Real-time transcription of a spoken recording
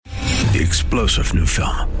The explosive new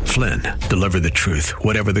film, Flynn, deliver the truth,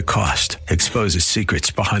 whatever the cost, exposes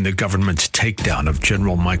secrets behind the government's takedown of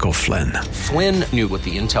General Michael Flynn. Flynn knew what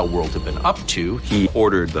the intel world had been up to. He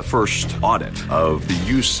ordered the first audit of the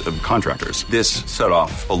use of contractors. This set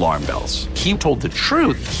off alarm bells. He told the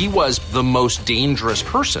truth. He was the most dangerous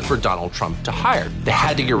person for Donald Trump to hire. They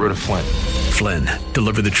had to get rid of Flynn. Flynn,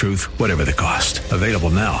 deliver the truth, whatever the cost. Available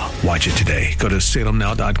now. Watch it today. Go to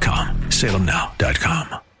salemnow.com.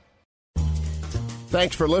 salemnow.com.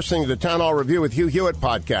 Thanks for listening to the Town Hall Review with Hugh Hewitt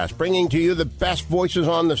podcast, bringing to you the best voices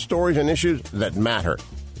on the stories and issues that matter.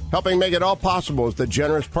 Helping make it all possible is the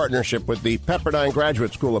generous partnership with the Pepperdine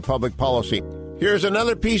Graduate School of Public Policy. Here's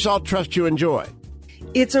another piece I'll trust you enjoy.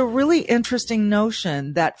 It's a really interesting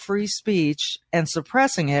notion that free speech and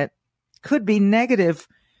suppressing it could be negative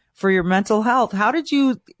for your mental health. How did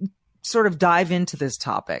you sort of dive into this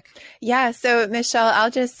topic? Yeah. So, Michele, I'll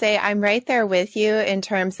just say I'm right there with you in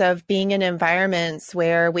terms of being in environments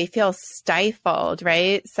where we feel stifled,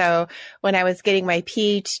 right? So when I was getting my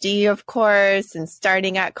PhD, of course, and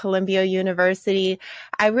starting at Columbia University,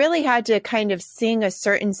 I really had to kind of sing a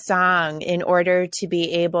certain song in order to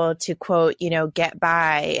be able to, quote, get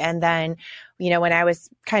by. And then when I was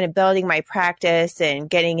kind of building my practice and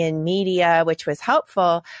getting in media, which was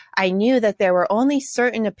helpful, I knew that there were only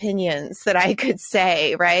certain opinions that I could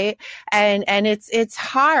say, right? And it's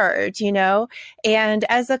hard, And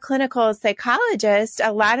as a clinical psychologist,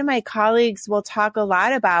 a lot of my colleagues will talk a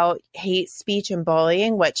lot about hate speech and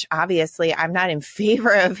bullying, which obviously I'm not in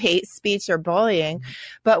favor of hate speech or bullying.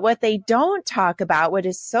 But what they don't talk about, what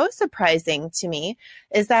is so surprising to me,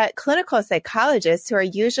 is that clinical psychologists, who are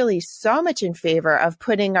usually so much in favor of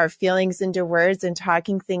putting our feelings into words and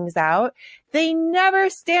talking things out, they never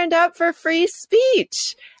stand up for free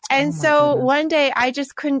speech. And so one day I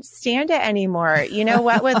just couldn't stand it anymore. You know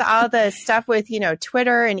what, with all the stuff with,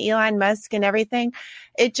 Twitter and Elon Musk and everything,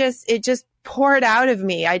 it just poured out of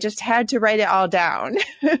me. I just had to write it all down.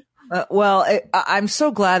 I'm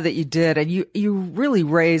so glad that you did. And you really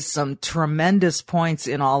raised some tremendous points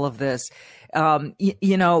in all of this.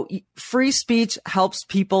 Free speech helps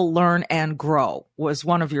people learn and grow was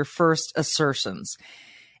one of your first assertions.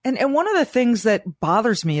 And one of the things that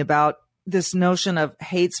bothers me about this notion of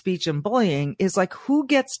hate speech and bullying is like, who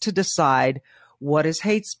gets to decide what is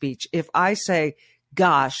hate speech? If I say,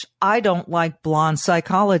 gosh, I don't like blonde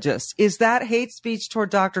psychologists, is that hate speech toward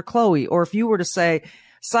Dr. Chloe? Or if you were to say,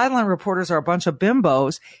 sideline reporters are a bunch of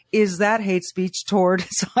bimbos, is that hate speech toward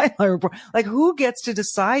sideline reporters? Like, who gets to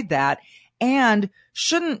decide that? And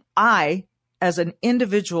shouldn't I, as an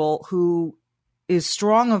individual who is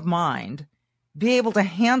strong of mind, be able to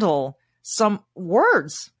handle some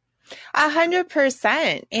words?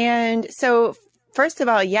 100%. And so, first of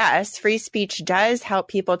all, yes, free speech does help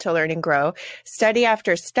people to learn and grow. Study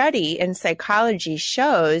after study in psychology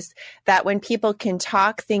shows that when people can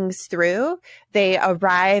talk things through, they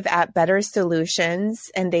arrive at better solutions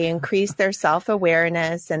and they increase their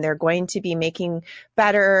self-awareness, and they're going to be making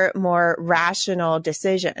better, more rational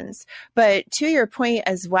decisions. But to your point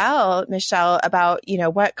as well, Michele, about,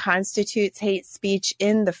 what constitutes hate speech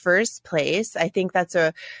in the first place, I think that's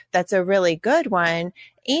a really good one.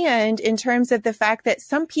 And in terms of the fact that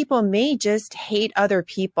some people may just hate other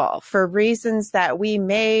people for reasons that we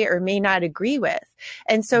may or may not agree with.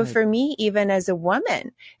 And so for me, even as a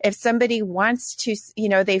woman, if somebody wants to,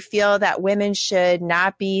 they feel that women should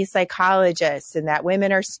not be psychologists and that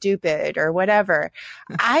women are stupid or whatever,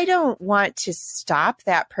 I don't want to stop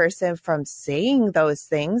that person from saying those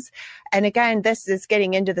things. And again, this is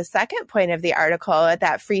getting into the second point of the article,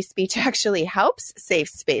 that free speech actually helps safe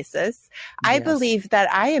spaces. I believe that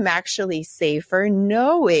I am actually safer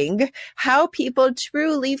knowing how people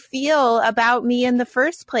truly feel about me in the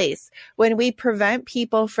first place. When we prevent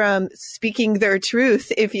people from speaking their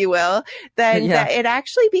truth, if you will, then that it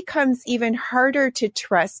actually becomes even harder to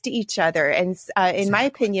trust each other. And in my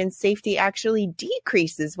opinion, safety actually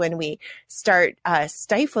decreases when we start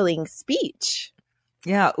stifling speech.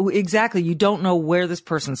 Yeah, exactly. You don't know where this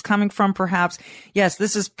person's coming from, perhaps. Yes,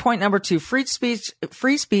 this is point number 2. Free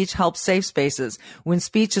speech helps safe spaces. When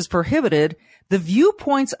speech is prohibited, the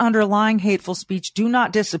viewpoints underlying hateful speech do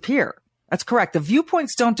not disappear. That's correct. The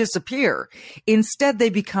viewpoints don't disappear. Instead, they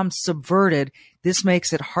become subverted. This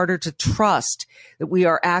makes it harder to trust that we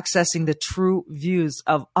are accessing the true views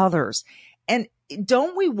of others. And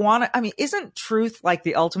don't we want to, isn't truth like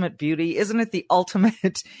the ultimate beauty? Isn't it the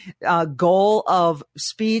ultimate goal of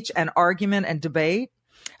speech and argument and debate?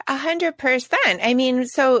 100%. I mean,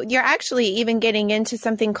 so you're actually even getting into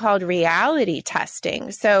something called reality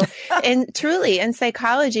testing. So truly in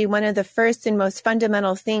psychology, one of the first and most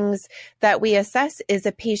fundamental things that we assess is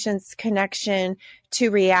a patient's connection to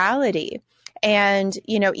reality. And,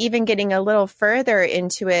 even getting a little further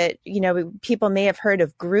into it, people may have heard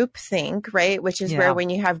of groupthink, right? Which is where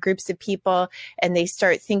when you have groups of people and they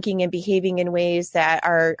start thinking and behaving in ways that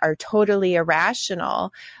are totally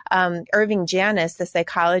irrational. Irving Janis, the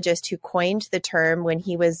psychologist who coined the term when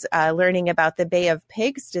he was learning about the Bay of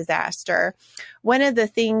Pigs disaster, one of the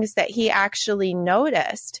things that he actually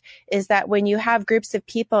noticed is that when you have groups of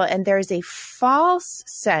people and there's a false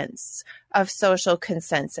sense of social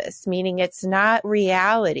consensus, meaning it's not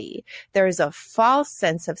reality. There's a false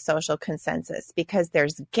sense of social consensus because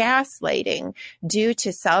there's gaslighting due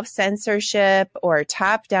to self-censorship or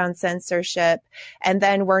top-down censorship. And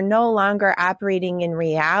then we're no longer operating in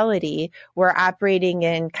reality. We're operating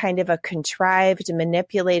in kind of a contrived,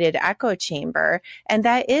 manipulated echo chamber. And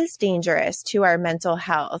that is dangerous to our mental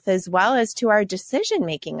health as well as to our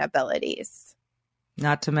decision-making abilities.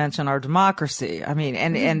 Not to mention our democracy. I mean,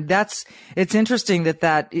 and it's interesting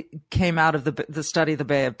that came out of the study of the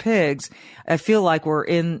Bay of Pigs. I feel like we're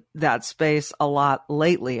in that space a lot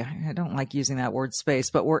lately. I don't like using that word space,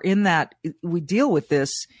 but we're in that. We deal with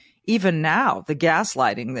this even now, the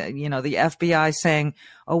gaslighting, the FBI saying,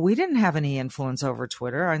 oh, we didn't have any influence over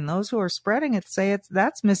Twitter. And those who are spreading it say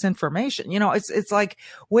that's misinformation. It's like,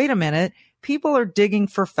 wait a minute. People are digging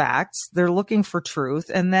for facts. They're looking for truth.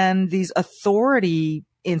 And then these authority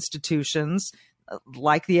institutions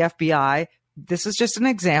like the FBI, this is just an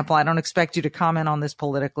example. I don't expect you to comment on this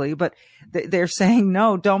politically, but they're saying,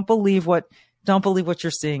 no, don't believe what you're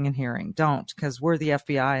seeing and hearing. Don't, because we're the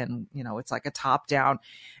FBI and, it's like a top down.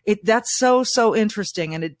 That's so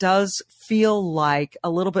interesting. And it does feel like a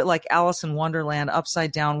little bit like Alice in Wonderland,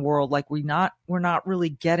 upside down world. Like we're not really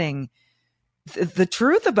getting the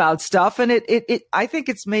truth about stuff. And I think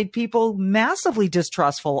it's made people massively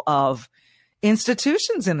distrustful of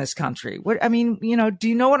institutions in this country. Do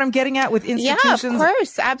you know what I'm getting at with institutions? Yeah, of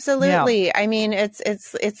course. Absolutely. Yeah. I mean,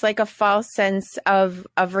 it's like a false sense of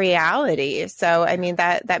reality. So, I mean,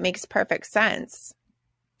 that makes perfect sense.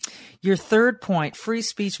 Your third point, free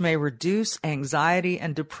speech may reduce anxiety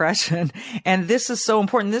and depression. And this is so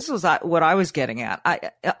important. This was what I was getting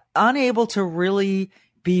at. Unable to really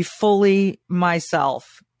be fully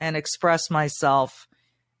myself and express myself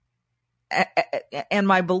and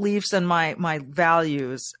my beliefs and my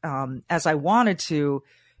values as I wanted to.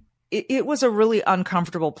 It was a really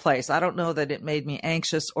uncomfortable place. I don't know that it made me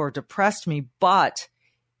anxious or depressed me, but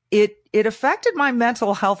it affected my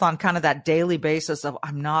mental health on kind of that daily basis of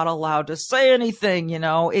I'm not allowed to say anything,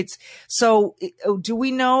 It's so do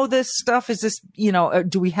we know this stuff? Is this,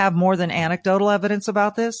 do we have more than anecdotal evidence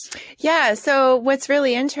about this? Yeah. So what's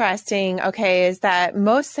really interesting, is that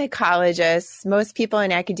most psychologists, most people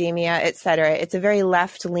in academia, et cetera, it's a very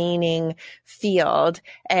left-leaning field.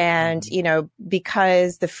 And,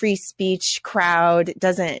 because the free speech crowd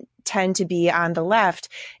doesn't tend to be on the left,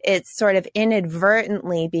 it's sort of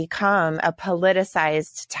inadvertently become a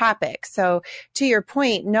politicized topic. So to your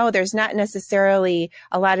point, no, there's not necessarily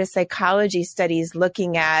a lot of psychology studies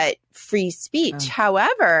looking at free speech.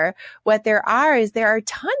 However, what there are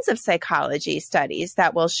tons of psychology studies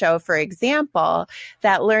that will show, for example,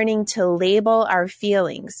 that learning to label our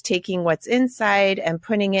feelings, taking what's inside and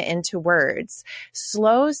putting it into words,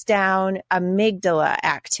 slows down amygdala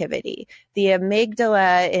activity. The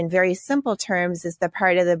amygdala, in very simple terms, is the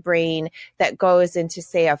part of the brain that goes into,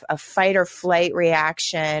 say, a fight or flight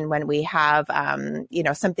reaction when we have,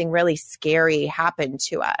 something really scary happen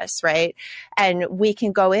to us, right? And we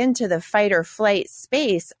can go into the fight or flight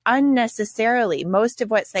space unnecessarily. Most of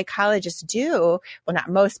what psychologists do, well, not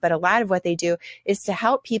most, but a lot of what they do is to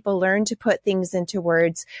help people learn to put things into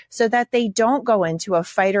words so that they don't go into a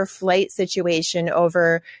fight or flight situation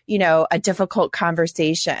over, a difficult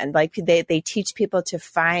conversation. Like they teach people to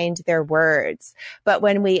find their words. But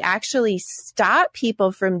when we actually stop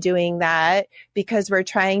people from doing that because we're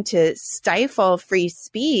trying to stifle free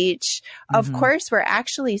speech, of course, we're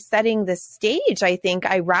actually setting the stage, I think,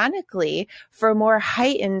 ironically, for more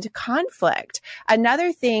heightened conflict.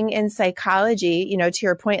 Another thing in psychology, to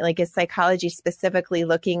your point, like is psychology specifically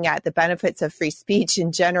looking at the benefits of free speech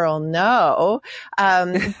in general? No.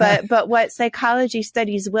 But what psychology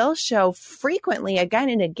studies will show frequently again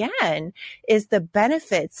and again is the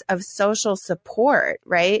benefits of social support,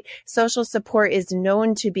 right? Social support is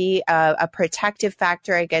known to be a protective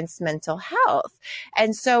factor against mental health.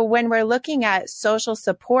 And so when we're looking at social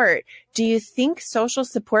support do you think social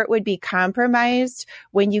support would be compromised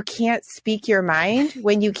when you can't speak your mind,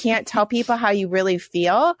 when you can't tell people how you really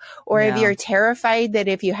feel? Or if you're terrified that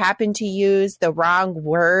if you happen to use the wrong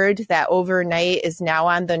word, that overnight is now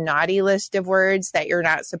on the naughty list of words that you're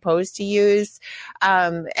not supposed to use,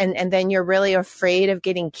 and then you're really afraid of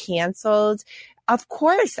getting canceled? Of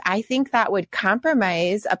course, I think that would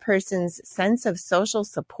compromise a person's sense of social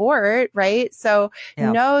support, right? So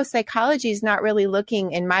no, psychology is not really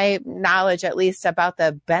looking, in my knowledge at least, about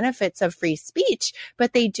the benefits of free speech,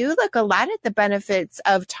 but they do look a lot at the benefits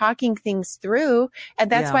of talking things through.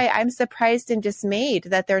 And that's why I'm surprised and dismayed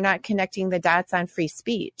that they're not connecting the dots on free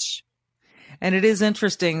speech. And it is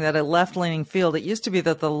interesting that a left-leaning field, it used to be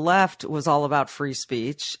that the left was all about free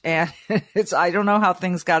speech. And I don't know how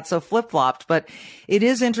things got so flip-flopped, but it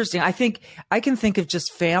is interesting. I think I can think of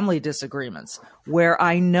just family disagreements where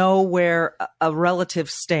I know where a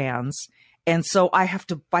relative stands. And so I have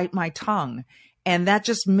to bite my tongue. And that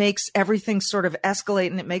just makes everything sort of escalate,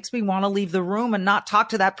 and it makes me want to leave the room and not talk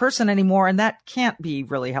to that person anymore. And that can't be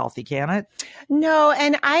really healthy, can it? No,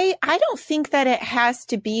 and I don't think that it has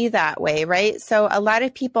to be that way, right? So a lot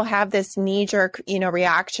of people have this knee-jerk,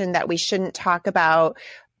 reaction that we shouldn't talk about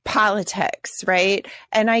politics, right?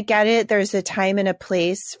 And I get it. There's a time and a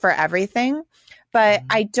place for everything. But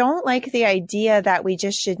I don't like the idea that we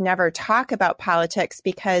just should never talk about politics,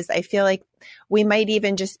 because I feel like we might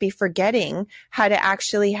even just be forgetting how to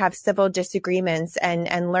actually have civil disagreements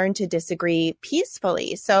and learn to disagree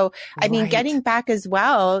peacefully. So, I mean, getting back as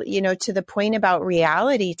well, to the point about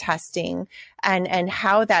reality testing and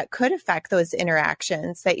how that could affect those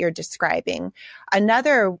interactions that you're describing.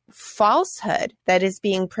 Another falsehood that is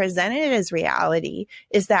being presented as reality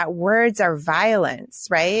is that words are violence,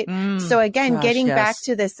 right? So again, getting back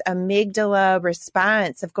to this amygdala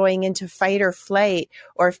response of going into fight or flight,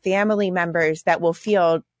 or family members that will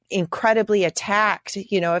feel incredibly attacked,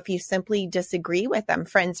 if you simply disagree with them,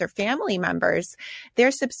 friends or family members,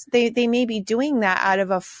 they may be doing that out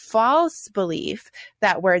of a false belief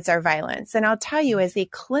that words are violence. And I'll tell you, as a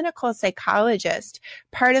clinical psychologist,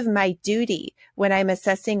 part of my duty when I'm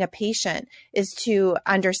assessing a patient is to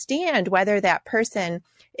understand whether that person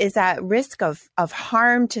is at risk of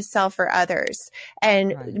harm to self or others.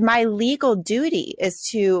 And my legal duty is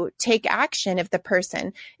to take action if the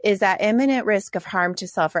person is at imminent risk of harm to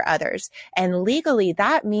self or others. And legally,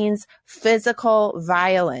 that means physical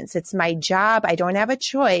violence. It's my job. I don't have a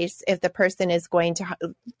choice if the person is going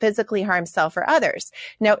to physically harm self or others.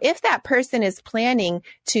 Now, if that person is planning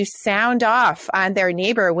to sound off on their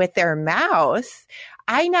neighbor with their mouth,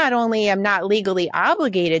 I not only am not legally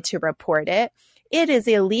obligated to report it, it is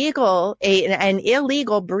illegal, an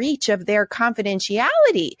illegal breach of their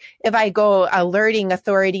confidentiality if I go alerting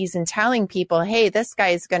authorities and telling people, hey, this guy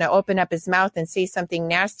is going to open up his mouth and say something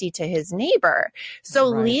nasty to his neighbor. So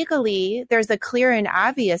legally, there's a clear and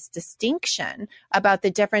obvious distinction about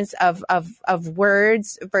the difference of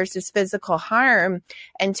words versus physical harm.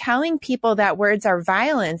 And telling people that words are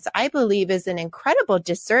violence, I believe, is an incredible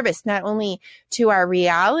disservice, not only to our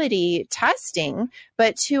reality testing,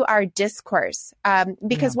 but to our discourse.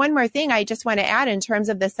 Because one more thing I just want to add in terms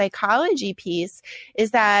of the psychology piece is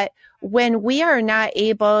that when we are not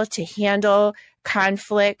able to handle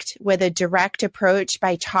conflict with a direct approach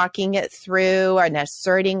by talking it through and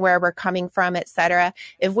asserting where we're coming from, et cetera,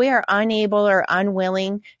 if we are unable or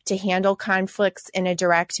unwilling to handle conflicts in a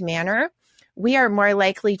direct manner, we are more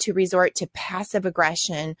likely to resort to passive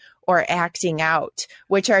aggression or acting out,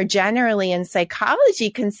 which are generally in psychology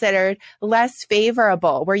considered less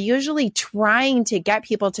favorable. We're usually trying to get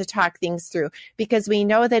people to talk things through because we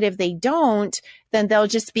know that if they don't, then they'll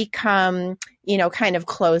just become, kind of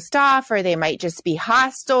closed off, or they might just be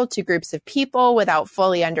hostile to groups of people without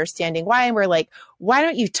fully understanding why. And we're like, why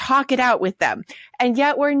don't you talk it out with them? And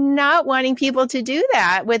yet we're not wanting people to do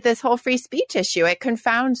that with this whole free speech issue. It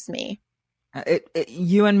confounds me.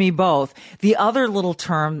 You and me both. The other little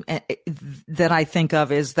term that I think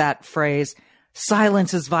of is that phrase,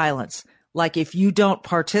 silence is violence. Like if you don't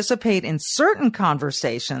participate in certain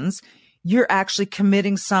conversations, you're actually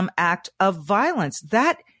committing some act of violence.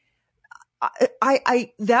 That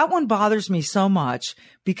one bothers me so much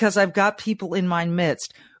because I've got people in my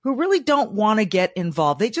midst who really don't want to get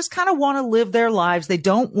involved. They just kind of want to live their lives. They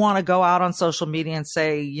don't want to go out on social media and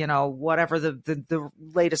say, whatever the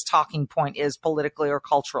latest talking point is politically or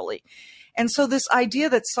culturally. And so this idea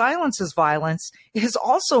that silence is violence is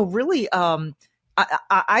also really,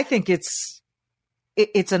 I think it's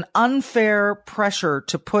an unfair pressure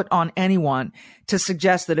to put on anyone to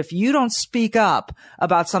suggest that if you don't speak up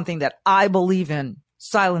about something that I believe in,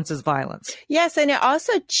 silence is violence. Yes, and it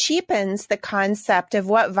also cheapens the concept of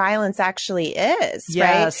what violence actually is,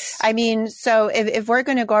 yes. Right? I mean, so if we're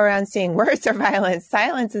going to go around saying words are violence,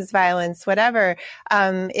 silence is violence, whatever,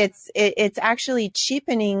 it's actually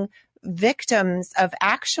cheapening victims of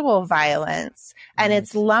actual violence, and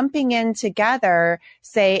it's lumping in together,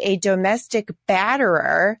 say, a domestic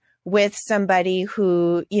batterer with somebody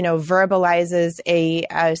who, verbalizes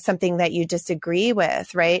something that you disagree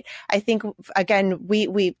with, right? I think, again,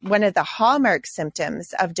 we one of the hallmark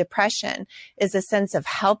symptoms of depression is a sense of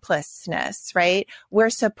helplessness, right?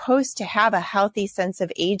 We're supposed to have a healthy sense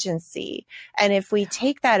of agency. And if we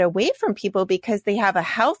take that away from people because they have a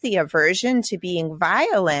healthy aversion to being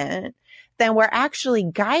violent, then we're actually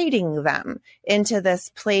guiding them into this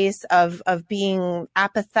place of being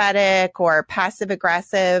apathetic or passive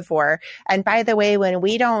aggressive, and by the way, when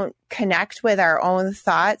we don't connect with our own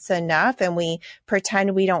thoughts enough and we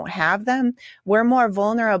pretend we don't have them, we're more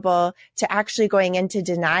vulnerable to actually going into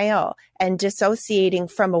denial and dissociating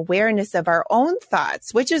from awareness of our own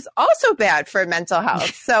thoughts, which is also bad for mental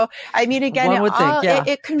health. So, I mean, again,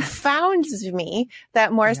 it confounds me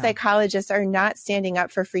that more psychologists are not standing up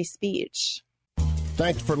for free speech.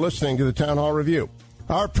 Thanks for listening to the Town Hall Review.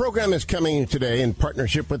 Our program is coming today in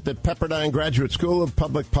partnership with the Pepperdine Graduate School of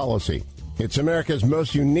Public Policy. It's America's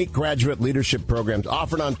most unique graduate leadership programs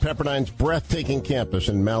offered on Pepperdine's breathtaking campus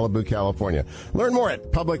in Malibu, California. Learn more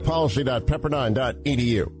at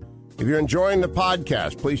publicpolicy.pepperdine.edu. If you're enjoying the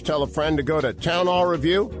podcast, please tell a friend to go to Town Hall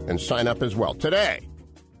Review and sign up as well today.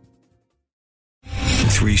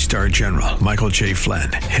 3-star General Michael J.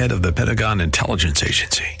 Flynn, head of the Pentagon Intelligence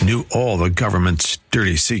Agency, knew all the government's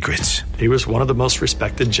dirty secrets. He was one of the most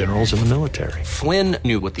respected generals in the military. Flynn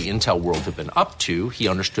knew what the intel world had been up to. He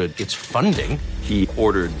understood its funding. He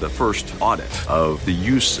ordered the first audit of the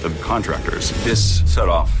use of contractors. This set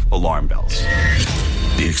off alarm bells.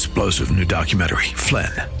 The explosive new documentary,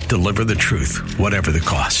 Flynn, Deliver the Truth, Whatever the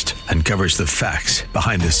Cost, uncovers the facts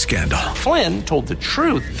behind this scandal. Flynn told the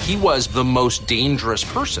truth. He was the most dangerous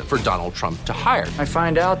person for Donald Trump to hire. I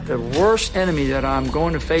find out the worst enemy that I'm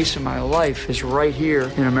going to face in my life is right here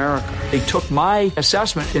in America. They took my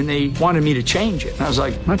assessment and they wanted me to change it. And I was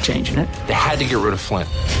like, I'm not changing it. They had to get rid of Flynn.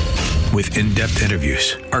 With in-depth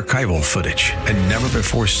interviews, archival footage, and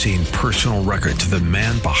never-before-seen personal records of the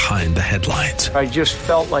man behind the headlines. I just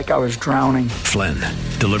felt like I was drowning. Flynn,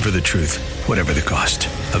 Deliver the Truth, Whatever the Cost.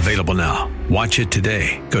 Available now. Watch it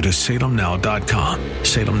today. Go to salemnow.com.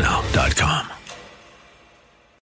 salemnow.com.